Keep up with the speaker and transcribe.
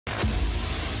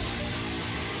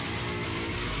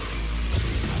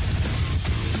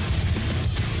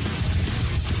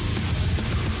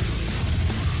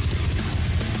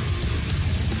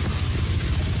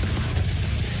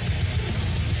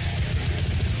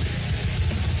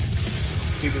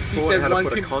He was taught how to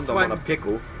put a condom on a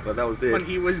pickle, but that was it. When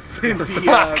he was in the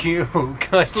Fuck you, food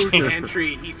Gushy.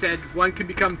 pantry, he said one can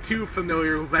become too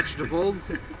familiar with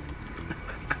vegetables.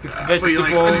 Vegetables. But he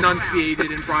like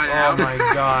enunciated and brought it out. Oh my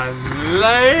god,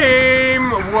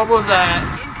 lame! What was that?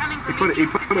 He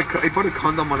put a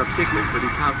condom on a pickle, but he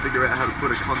can't figure out how to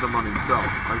put a condom on himself.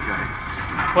 Okay.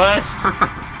 What?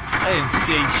 I didn't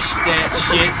say that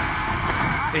shit.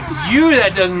 It's you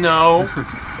that doesn't know.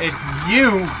 It's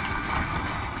you.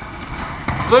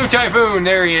 Blue Typhoon,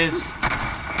 there he is.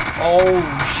 Oh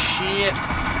shit.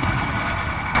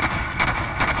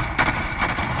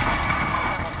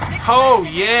 Oh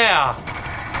yeah.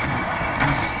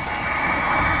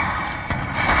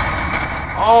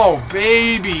 Oh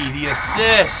baby, the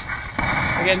assists.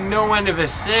 I got no end of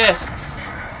assists.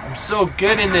 I'm so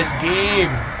good in this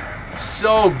game.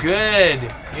 So good,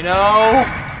 you know?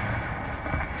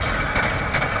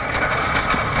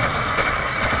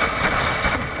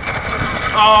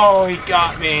 Oh, he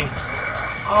got me.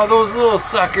 Oh, those little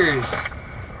suckers.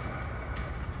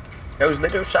 Those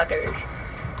little suckers.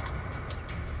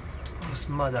 Those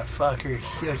motherfuckers.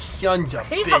 Those sons of I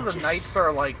hate how the bitches. knights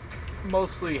are like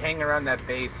mostly hanging around that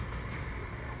base.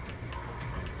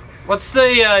 What's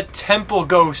the temple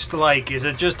ghost like? Is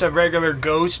it just a regular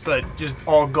ghost, but just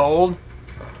all gold?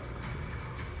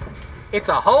 It's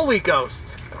a holy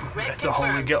ghost. That's a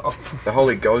holy ghost. The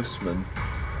Holy Ghostman.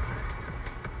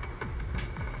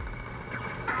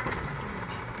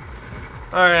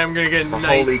 Alright, I'm gonna get The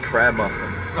knight. Holy Crab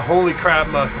Muffin. The holy crab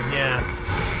muffin, yeah.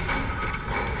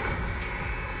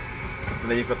 And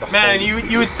then you've got the Man, Holy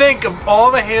you would think of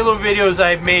all the Halo videos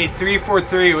I've made,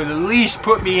 343 would at least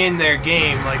put me in their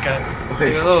game, like a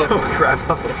little... Crab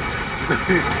Muffin.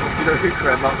 Do you know who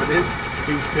Crab Muffin is?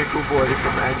 He's Pickle Boy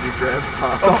from Angry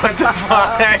Grandpa. Oh, what the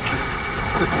fuck?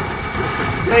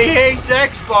 He hates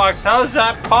Xbox. How's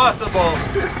that possible?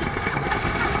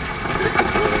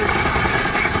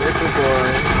 Pickle Boy.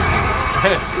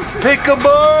 Pickle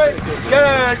boy!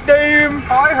 God damn!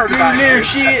 Oh, I heard about You little it.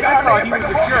 shit! I thought he was a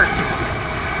jerk.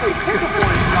 Wait, Pickle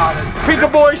Boy's not a... Pickle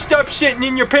boy, stop shitting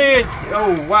in your pants!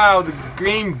 Oh wow, the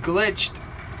game glitched.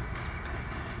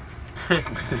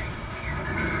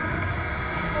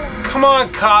 Come on,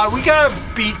 COD, we gotta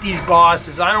beat these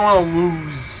bosses. I don't want to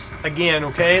lose again,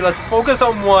 okay? Let's focus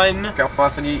on one. Okay,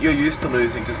 Muffin, you're used to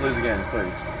losing. Just lose again,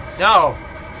 please. No.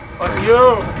 Fuck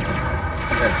you.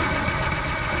 Okay.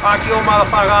 Fuck you,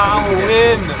 motherfucker. I'm gonna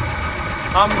win.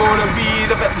 I'm gonna be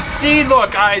the best. See,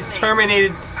 look, I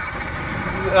terminated.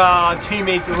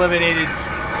 Teammates eliminated.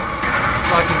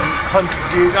 Fucking hunter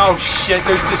dude. Oh shit,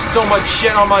 there's just so much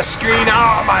shit on my screen.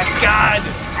 Oh my god.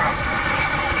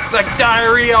 It's like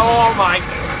diarrhea. Oh my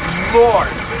lord.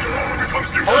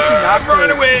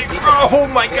 Run away. Oh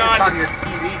my god. It's on your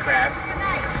TV, crap.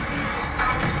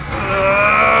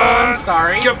 Oh, I'm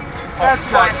sorry. That's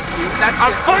fuck. not you. That's I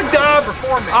just fucked up.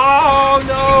 performance. Oh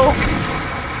no.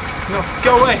 No,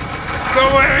 go away. Go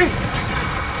away.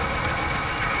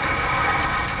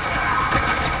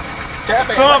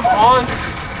 Come on.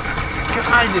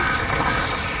 God,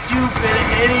 stupid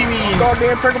enemies.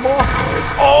 Goddamn Pickle Boy.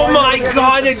 Oh my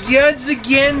god,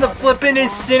 again the flippin'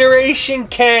 incineration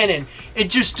cannon. It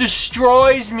just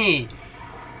destroys me.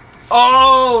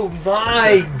 Oh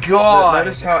my god.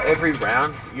 Notice how every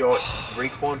round your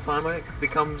respawn timer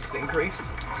becomes increased?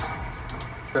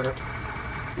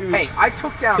 Hey, I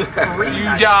took down 3 You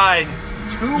knights. died.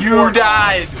 Two You more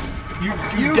died.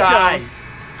 You died. ghosts.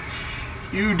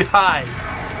 You died.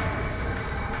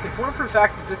 If it weren't for the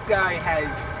fact that this guy has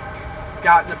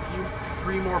gotten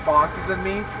 3 more bosses than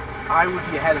me, I would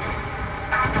be ahead of him.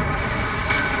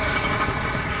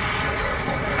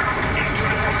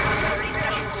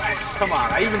 Come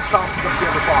on, I even stomped up the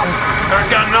other boss. I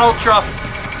got an ultra.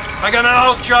 I got an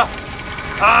ultra.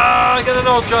 Ah, I got an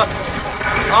ultra.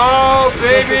 Oh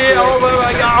baby. Oh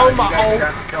my god. Oh my.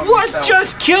 Oh. What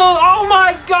just killed? Oh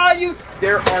my god. You.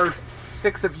 There are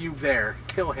 6 of you there.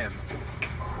 Kill him.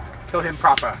 Kill him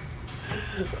proper.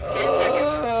 10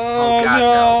 seconds. Oh God,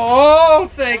 no. no. Oh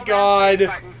thank God.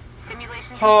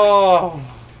 Simulation complete. Oh.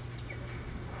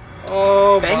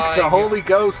 Oh Thank my the God. Holy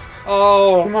Ghost.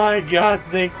 Oh my god,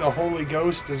 thank the Holy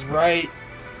Ghost is right.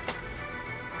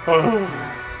 Oh.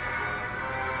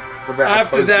 What about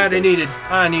After opposing that ghosts?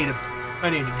 I need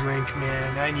a drink,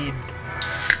 man. I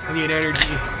need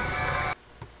energy.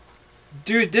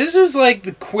 Dude, this is like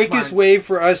the quickest way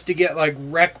for us to get like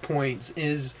rec points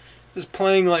is just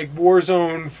playing like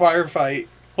Warzone Firefight.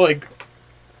 Like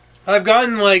I've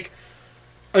gotten like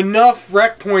enough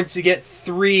rec points to get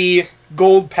 3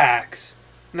 gold packs.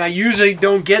 And I usually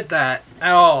don't get that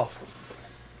at all.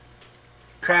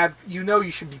 Crab, you know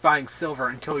you should be buying silver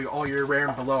until all your rare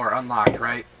and below are unlocked,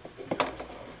 right?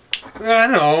 I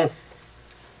know.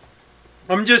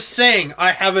 I'm just saying,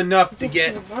 I have enough to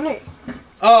get...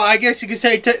 Oh, I guess you could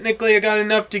say technically I got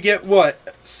enough to get, what,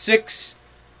 6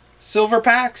 silver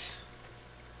packs?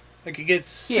 I could get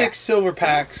 6 silver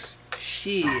packs.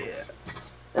 Shit.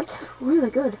 That's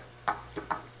really good.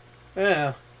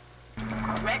 Yeah.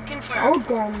 Red confirmed. Oh,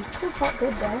 damn. Still felt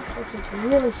good there, which is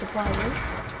really surprising.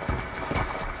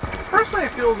 Personally, I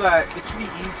feel that it should be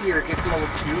easier to get to level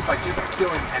 2 by just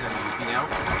killing enemies, you know? I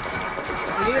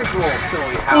mean, it is a little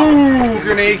silly how... Ooh,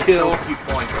 grenade kill. Few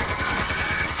points.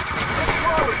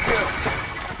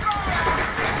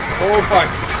 Oh, fuck.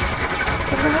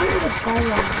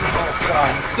 Oh,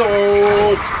 God, so...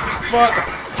 Fuck.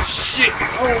 Shit.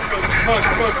 Oh, fuck.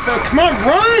 Come on,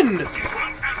 run!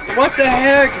 What the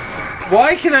heck?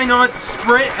 Why can I not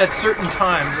sprint at certain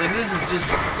times? Like, this is just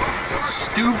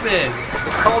stupid.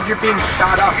 It's called you're being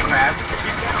shot up, Crab.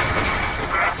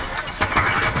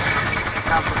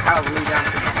 How to lay down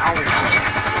some knowledge.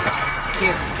 You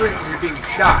can't sprint when you're being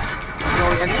shot. You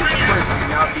only enter the sprint when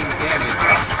you're not being damaged.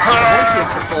 Once you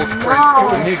enter full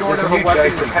sprint, it's sort of a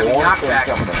weapon with heavy knockback.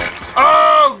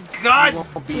 Oh, God! You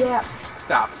won't be... Yeah.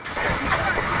 Stop.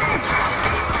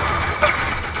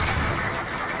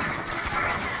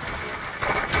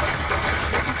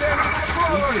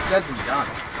 Easier said than done.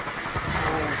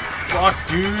 Fuck,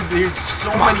 dude, there's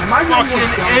so Come on, many my man was fucking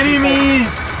dumb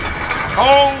enemies!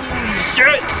 Holy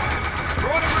shit!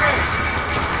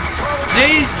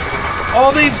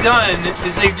 All they've done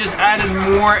is they've just added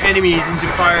more enemies into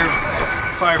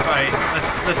firefight.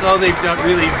 That's all they've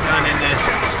really done in this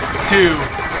too.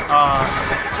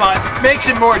 But makes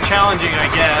it more challenging, I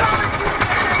guess.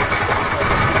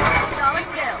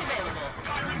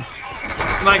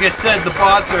 Like I said, the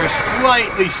bots are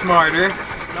slightly smarter.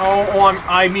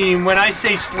 I mean, when I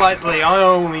say slightly, I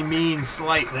only mean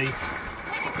slightly.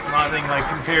 It's nothing like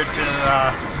compared to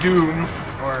Doom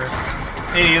or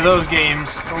any of those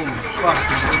games. Holy fuck,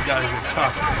 those guys are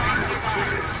tough.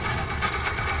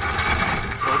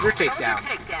 Soldier takedown.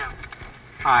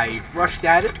 I rushed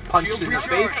at it, punched it in the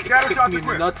face, it kicked me in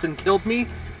the nuts and killed me,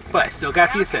 but I still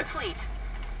got the assist.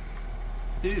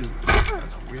 Dude,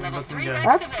 that's a weird looking guy.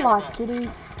 That's like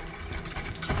kitties.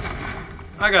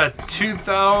 I got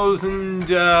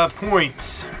 2,000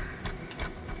 points.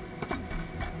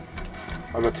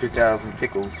 I got 2,000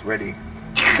 pickles ready.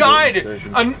 God!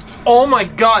 Oh my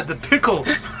god, the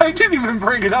pickles! I didn't even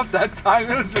bring it up that time.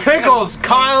 It was just Pickles!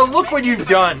 Kyle, look what you've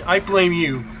done! I blame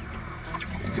you.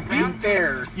 to be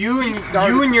fair. You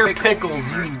and your pickles,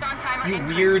 you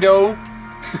weirdo.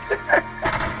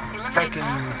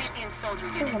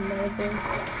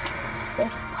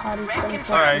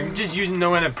 Alright, I'm just using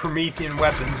no end of Promethean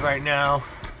weapons right now.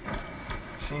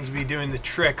 Seems to be doing the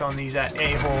trick on these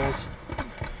a-holes.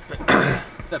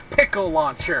 The pickle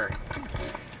launcher.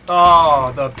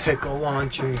 Oh, the pickle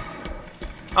launcher.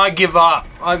 I give up.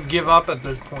 I give up at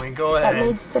this point. Go ahead. That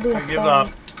needs to be I give up.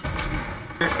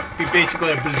 Be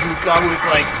basically a bazooka with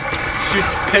like shoot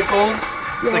pickles.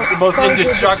 It's like the most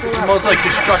indestructible,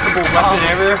 destructible weapon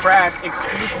ever. Brad,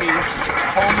 excuse me.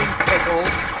 Homing pickles.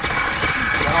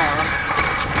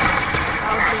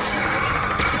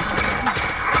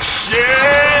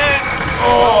 Shit!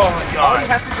 Oh my god. All you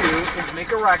have to do is make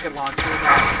a rocket launcher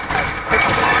that has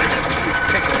pickles on it, and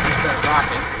shoots pickles instead of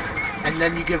rockets, and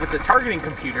then you give it the targeting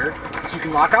computer so you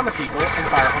can lock on the people and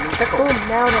fire homing pickles. Boom,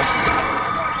 nailed it.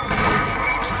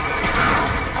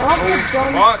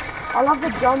 I love the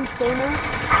John Cena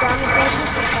sound effects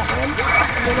with that one.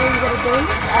 And then when you get a game,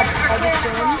 add other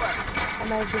sounds.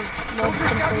 Amazing.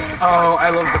 Oh, I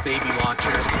love the baby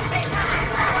launcher. Amazing.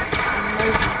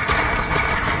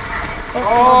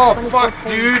 Oh, fuck,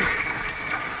 dude.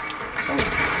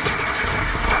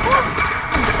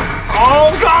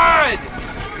 Oh, God!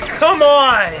 Come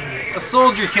on! A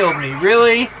soldier killed me,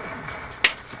 really?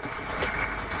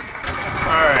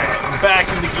 Alright, I'm back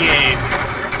in the game.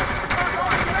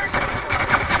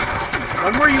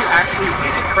 When were you actually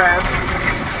in it, Crab?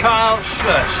 Kyle,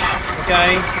 shush,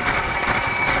 okay?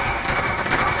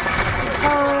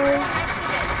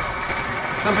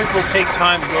 Some people take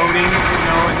time loading, you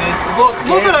know, in this.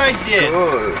 Look what I did!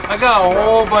 I got a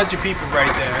whole bunch of people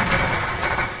right there.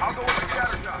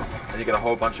 And you got a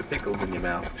whole bunch of pickles in your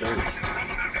mouth, too.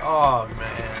 Oh,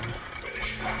 man.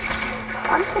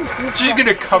 I'm confused. Just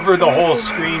gonna cover the whole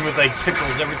screen with, like,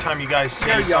 pickles every time you guys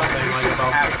say something, like,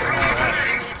 about pickles and all that.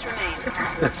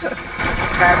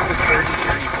 Crab's a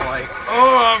 30-year boy.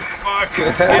 Oh, fuck.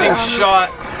 Getting shot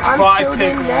by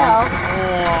pickles.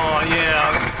 Oh, yeah.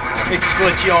 Makes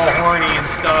Glitchy all horny and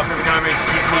stuff every time he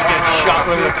sees me get shot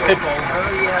with a pickle.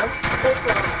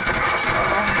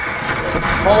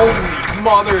 Holy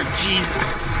mother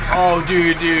Jesus. Oh,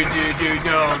 dude,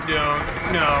 no,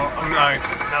 I'm not,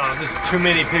 no, there's too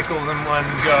many pickles in one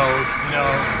go, no,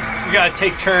 you gotta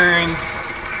take turns,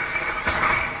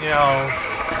 you know,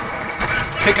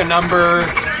 pick a number,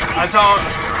 that's all,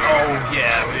 oh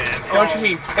yeah, man. Don't you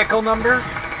mean pickle number?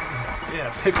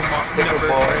 Yeah, pickle Pickle number.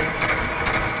 boy.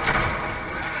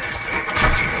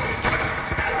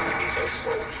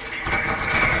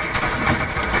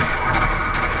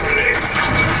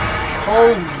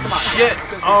 Holy shit,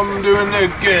 I'm doing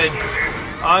good.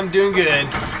 I'm doing good.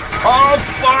 Oh,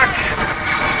 fuck!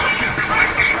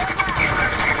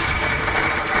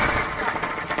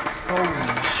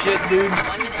 Holy shit, dude.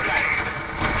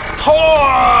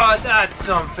 Oh, that's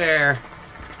unfair.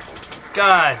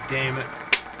 God damn it.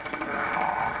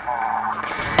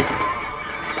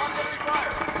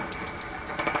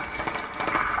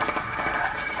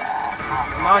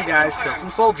 Come on, guys, kill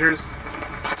some soldiers.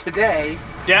 Today.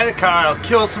 Yeah, Kyle,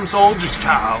 kill some soldiers,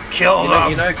 Kyle. Kill them.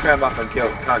 You know Crown Muffin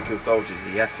can't kill soldiers,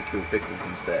 he has to kill Pickles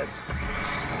instead.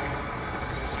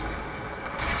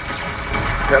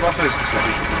 Crown Muffin is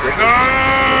ridiculous.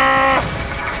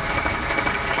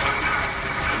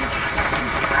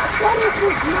 What is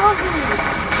this novel?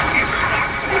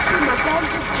 Listen, my dad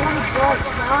just wanted drugs.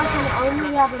 Now I can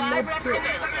only have a med kit.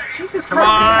 Jesus Come Christ,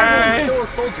 on. you kill a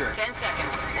soldier. 10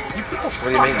 seconds. What do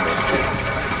you mean, this?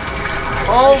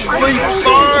 Holy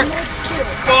fuck!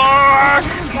 Fuck!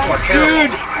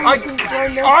 Dude!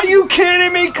 Are you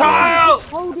kidding me, Kyle? I'm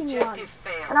holding one,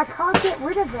 and I can't get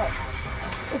rid of it.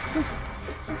 It's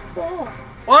just there.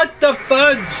 What the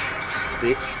fudge? Just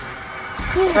ditched.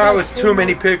 That was too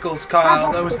many pickles,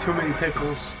 Kyle. That was too many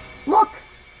pickles. Look!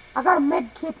 I got a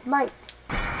med kit, mate.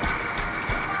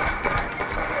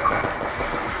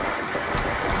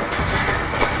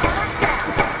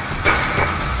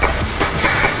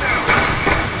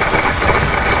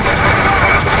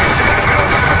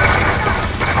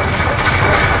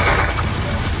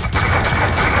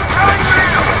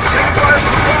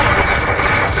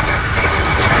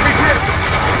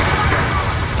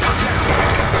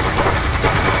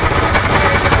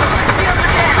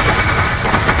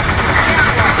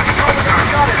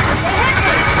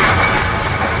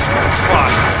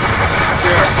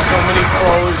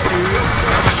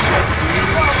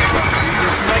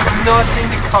 Nothing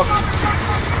to cover.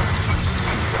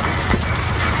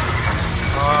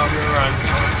 Oh, I'm gonna run.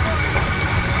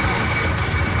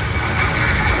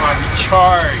 Come on,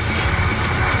 recharge.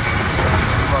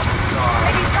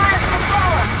 Taking fire from the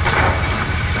forward.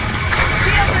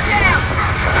 Shields are down.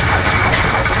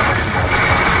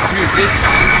 Dude, this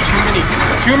is too many.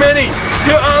 Too many.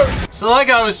 So like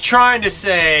I was trying to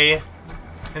say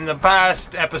in the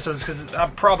past episodes, because I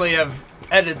probably have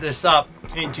edited this up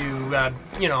into,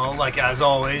 you know, like as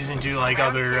always, into like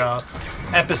other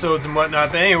episodes and whatnot.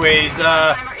 But anyways,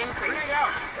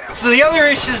 so the other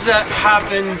issues that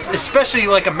happens, especially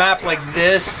like a map like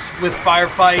this with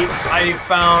Firefight, I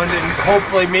found, and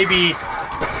hopefully maybe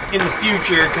in the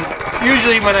future, because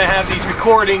usually when I have these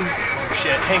recordings, oh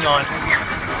shit, hang on.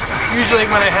 Usually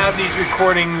when I have these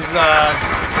recordings, what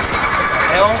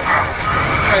the hell?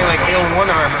 Probably like L1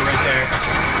 armor right there.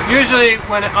 Usually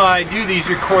when I do these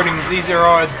recordings, these are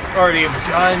already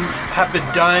have been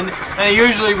done, and I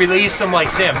usually release them like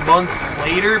say a month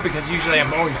later, because usually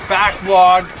I'm always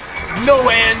backlogged, no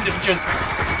end of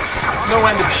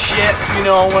shit, you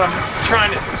know, when I'm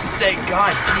trying to say,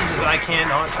 God, Jesus, I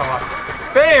cannot talk.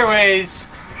 But anyways,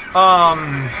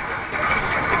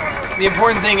 the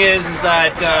important thing is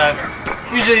that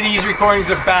usually these recordings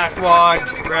are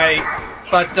backlogged, right?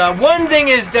 But one thing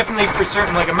is definitely for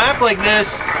certain, like a map like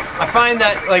this, I find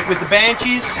that like with the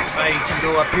Banshees, I can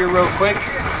go up here real quick,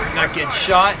 not get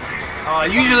shot.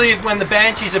 Usually when the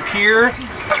Banshees appear,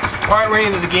 partway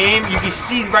into the game, you can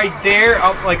see right there,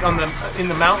 up like on in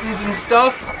the mountains and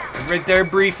stuff, right there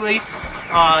briefly.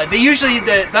 They usually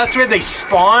that's where they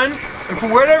spawn, and for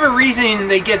whatever reason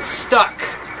they get stuck.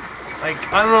 Like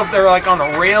I don't know if they're like on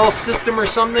a rail system or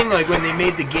something, like when they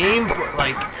made the game, but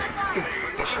like.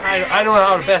 I don't know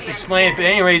how to best explain it, but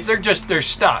anyways, they're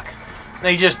stuck.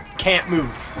 They just can't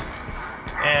move.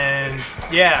 And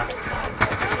yeah,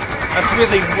 that's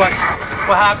really what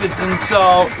happens. And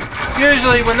so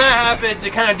usually when that happens,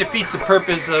 it kind of defeats the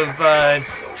purpose of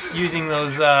using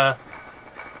those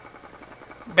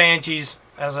Banshees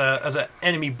as a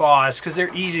enemy boss, because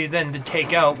they're easy then to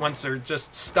take out once they're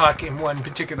just stuck in one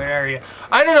particular area.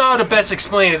 I don't know how to best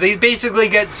explain it. They basically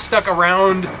get stuck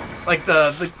around, like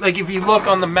like if you look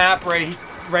on the map right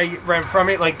from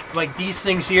it, like these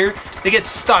things here, they get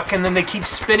stuck and then they keep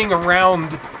spinning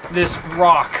around this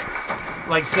rock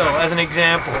like so, as an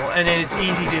example, and then it's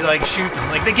easy to like shoot them.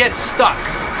 Like they get stuck.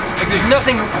 Like there's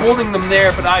nothing holding them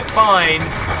there, but I find,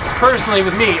 personally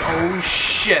with me, oh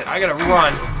shit, I gotta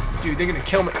run. Dude, they're gonna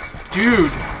kill me.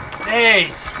 Dude, hey,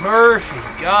 Smurfy,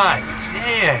 god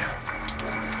damn.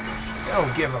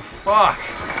 Don't give a fuck.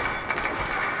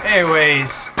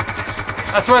 Anyways,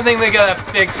 that's one thing they gotta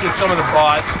fix with some of the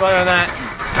bots, but other than that,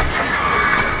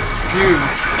 dude.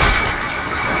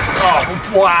 Oh,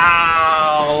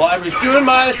 wow. I was doing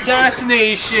my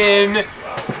assassination,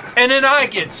 and then I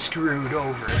get screwed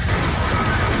over.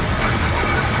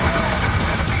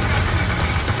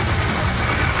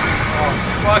 Oh,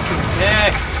 fucking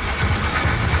heck.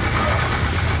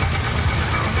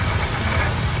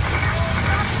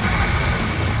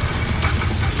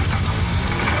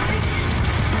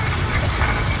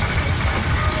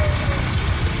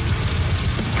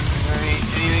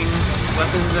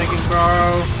 Weapons I can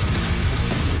borrow.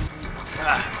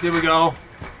 Ah, there we go.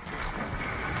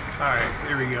 Alright,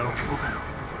 here we go.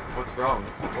 What's wrong?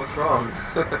 What's wrong?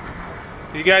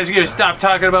 You guys gonna stop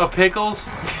talking about pickles?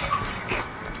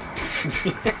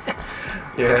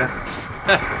 Yeah.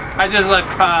 I just left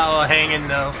Kyle hanging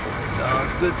though, so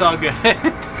it's all good.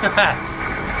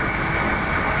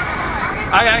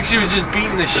 I actually was just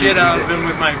beating the shit out of him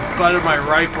with my butt of my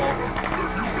rifle.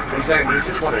 Exactly, he's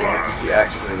just wondering if you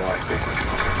actually like pickles.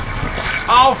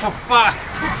 Oh, for fuck!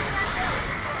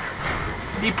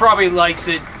 He probably likes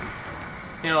it,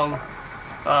 you know,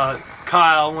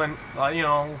 Kyle, when, you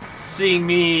know, seeing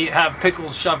me have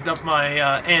pickles shoved up my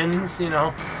ends, you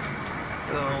know.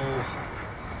 Oh,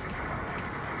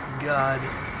 God.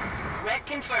 Red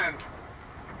confirmed.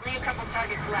 Only a couple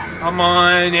targets left. Come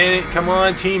on,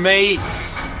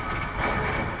 teammates.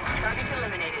 Targets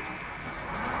eliminated.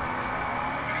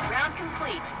 Round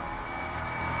complete.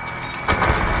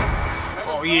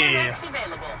 Level Oh, 4 yeah. reps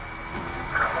available.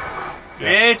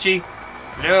 Richie.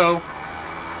 Hello.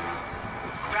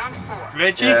 Round 4.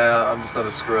 Richie? Yeah, I'm just not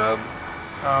a scrub.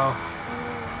 Oh.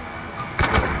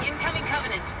 Incoming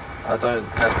Covenant. I don't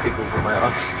have pickles in my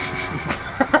eyes.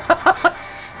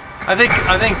 I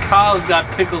think Kyle's got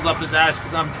pickles up his ass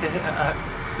because I'm kind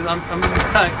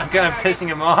of pissing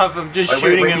him off. I'm just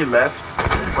shooting when him. You left,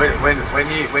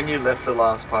 when you left the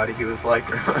last party, he was like,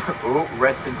 "Oh,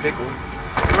 rest in pickles."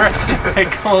 Rest in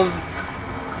pickles.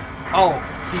 Oh,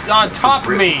 he's on top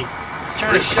of me. He's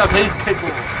trying to shove his pickle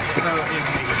in me.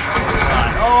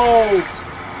 Oh.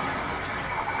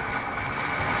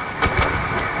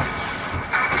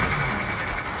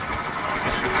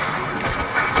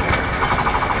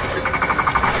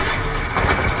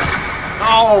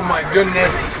 Oh my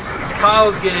goodness.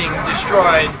 Kyle's getting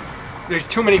destroyed. There's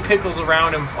too many pickles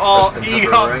around him. Oh, he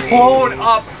got blown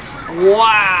up.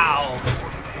 Wow.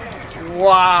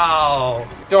 Wow.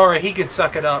 Dora, he can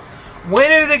suck it up.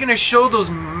 When are they going to show those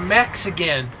mechs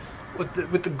again with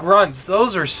the grunts?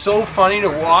 Those are so funny to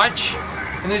watch.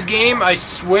 In this game, I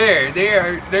swear, they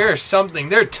are something.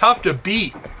 They're tough to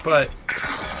beat, but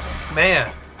man,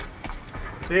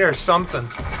 they are something.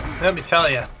 Let me tell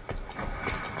you.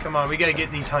 Come on, we gotta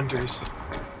get these hunters.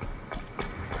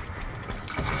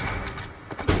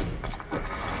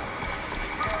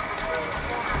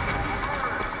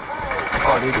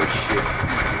 Oh, they do shit.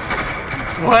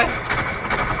 What?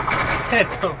 Get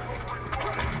them.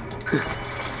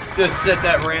 Just said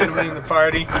that randomly in the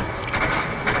party.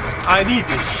 I need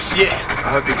this shit.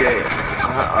 I hope you get it.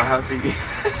 I hope you.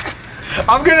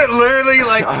 I'm gonna literally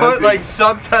like put like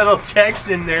subtitle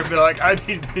text in there, be like, I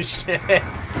need this shit.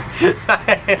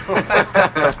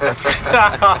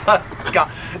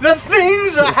 God. The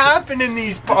things that happen in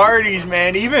these parties,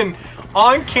 man, even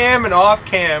on cam and off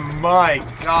cam, my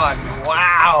God,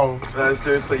 wow. No,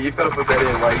 seriously, you've got to put that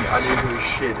in, like, I need to do a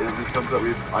shit, and it just comes up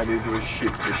with, I need to do a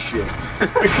shit for shit.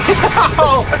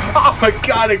 oh my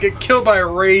God, I get killed by a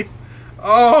wraith.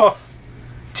 Oh,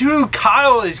 dude,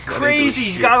 Kyle is crazy.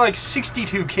 He's got like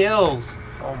 62 kills.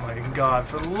 Oh my God,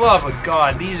 for the love of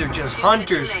God, these are just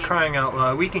hunters crying out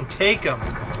loud. We can take them.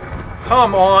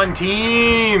 Come on,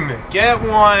 team. Get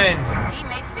one.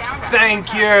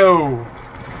 Thank you.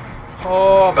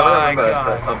 Oh my God.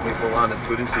 That some people aren't as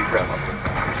good as you, Grandma.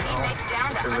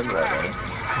 Remember that, man.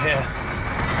 Yeah.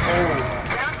 Oh.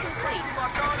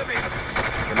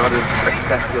 You're not as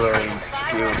spectacular and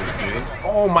skilled as you.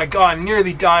 Oh my God,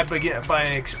 nearly died by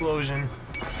an explosion.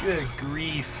 Good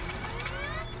grief.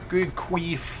 Good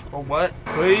queef. Or what?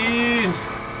 Please.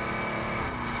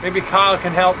 Maybe Kyle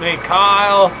can help me.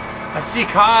 Kyle. I see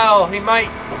Kyle. He might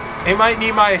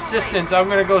need my assistance. I'm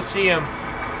gonna go see him.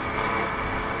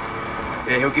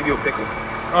 Yeah, he'll give you a pickle.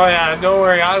 Oh yeah, don't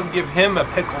worry. I'll give him a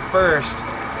pickle first.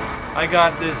 I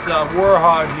got this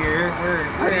Warhog here.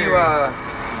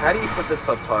 How do you put the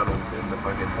subtitles in the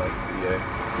fucking like video?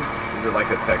 Is it like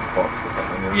a text box or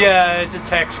something? Yeah, it's a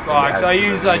text box. I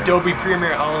use video. Adobe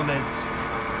Premiere Elements.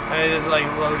 I just like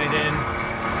load it in.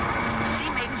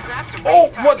 Teammates scrapped a Oh,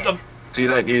 raid what the? target. So you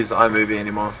don't use iMovie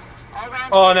anymore? All rounds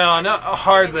Oh based no, on not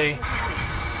hardly. simulation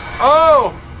complete.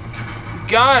 Oh,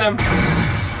 got him.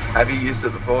 Have you used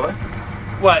it before?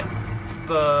 What?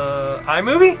 The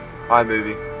iMovie?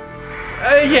 iMovie.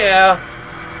 Yeah,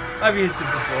 I've used it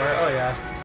before. Oh yeah.